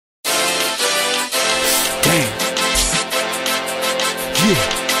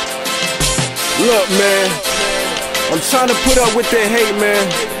Look, man, I'm trying to put up with the hate, man,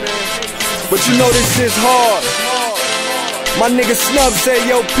 but you know this is hard. My nigga Snub say,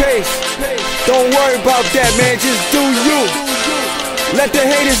 yo, pace. Don't worry about that, man, just do you. Let the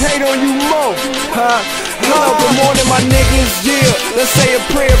haters hate on you more, huh? Hello, good morning, my niggas, yeah. Let's say a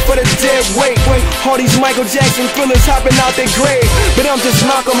prayer for the dead weight. All these Michael Jackson thrillers hopping out their grave, but I'm just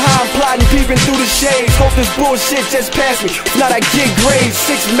Malcolm High, plotting, peeping through the shades. Hope this bullshit just passed me, if not I get grades.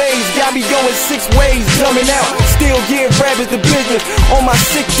 6 Mays, got me going 6 ways, dumbing out. Still give rappers the business on my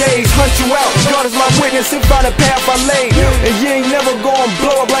sick days. Hunt you out, God is my witness, and find a path I laid. And you ain't never gonna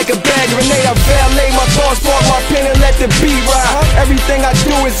blow up like a bad grenade. I valet my thoughts, park my pen and let the beat ride. Everything I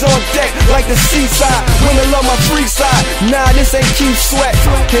do is on deck, like the seaside. Women love my free side, nah, this ain't Keith Sweat.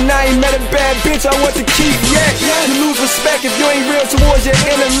 And I ain't met a bad bitch I want to keep yet. You lose respect if you ain't real towards your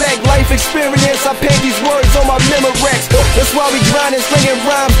intellect. Life experience, I paint these words on my Memorex. That's why we grindin', slinging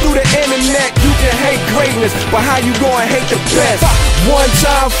rhymes through the internet. You can hate greatness, but how you gonna hate the best? One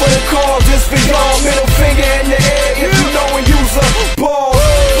time for the cause, this for y'all. Middle finger in the air if you know and use a ball.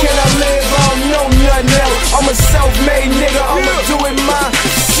 Can I live? I don't know nothing else. I'm a self-made nigga, I'ma do it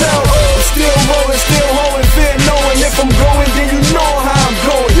myself. Still rolling, still holding, fear knowing if I'm going, then you know how I'm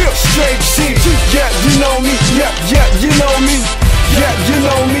going. Straight G, yeah, you know me, yeah, you know me, yeah, you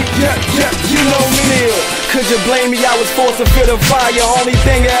know me, yeah, you know me. Could you blame me? I was forced to feel the fire. Only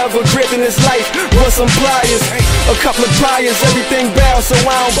thing I ever gripped in this life was some pliers, a couple of pliers, everything bound, so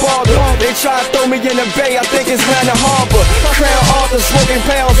I don't bother. They try to throw me in the bay, I think it's round the harbor. Crown Arthur, smoking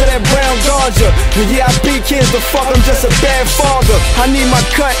pounds of that brown ganja. Yeah, I beat kids, the fuck, I'm just a bad father. I need my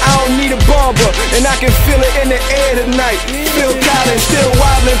cut, I don't need a barber, and I can feel it in the air tonight. Phil Collins, still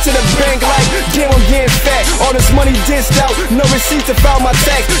wobbling to the bank like, damn, I'm getting fat. All this money dissed out, no receipts to file my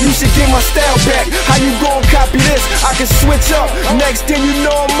tax. You should get my style back. How you gon' copy this? I can switch up. Next thing you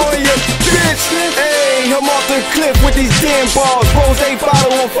know, I'm on your bitch. Hey, I'm off the cliff with these damn balls. Rose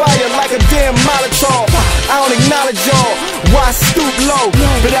bottle on fire like a damn Molotov. I don't acknowledge y'all. Why stoop low?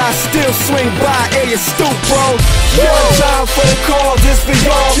 But I still swing by. Hey, you stoop, bro. One time for the cause, this for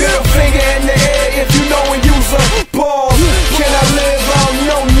y'all. Middle finger in the air if you know and use a ball. Can I live? I don't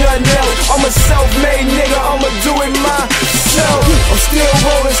know nothing else. I'm a self-made nigga, I'ma do it myself. I'm still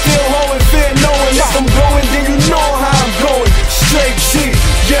rolling, still holding, fear knowing if I'm going, then you know how I'm going. Straight G,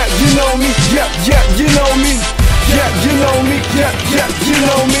 yeah, you know me, yeah, you know me, yeah, you know me, yeah, you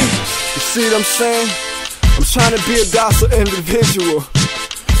know me. You see what I'm saying? I'm trying to be a docile individual,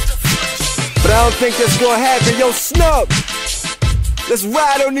 but I don't think that's gonna happen. Yo, Snub, let's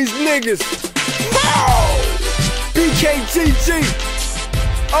ride on these niggas. Wow! BKGG.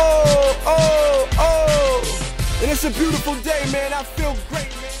 Oh, and it's a beautiful day, man. I feel great,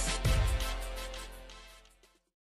 man.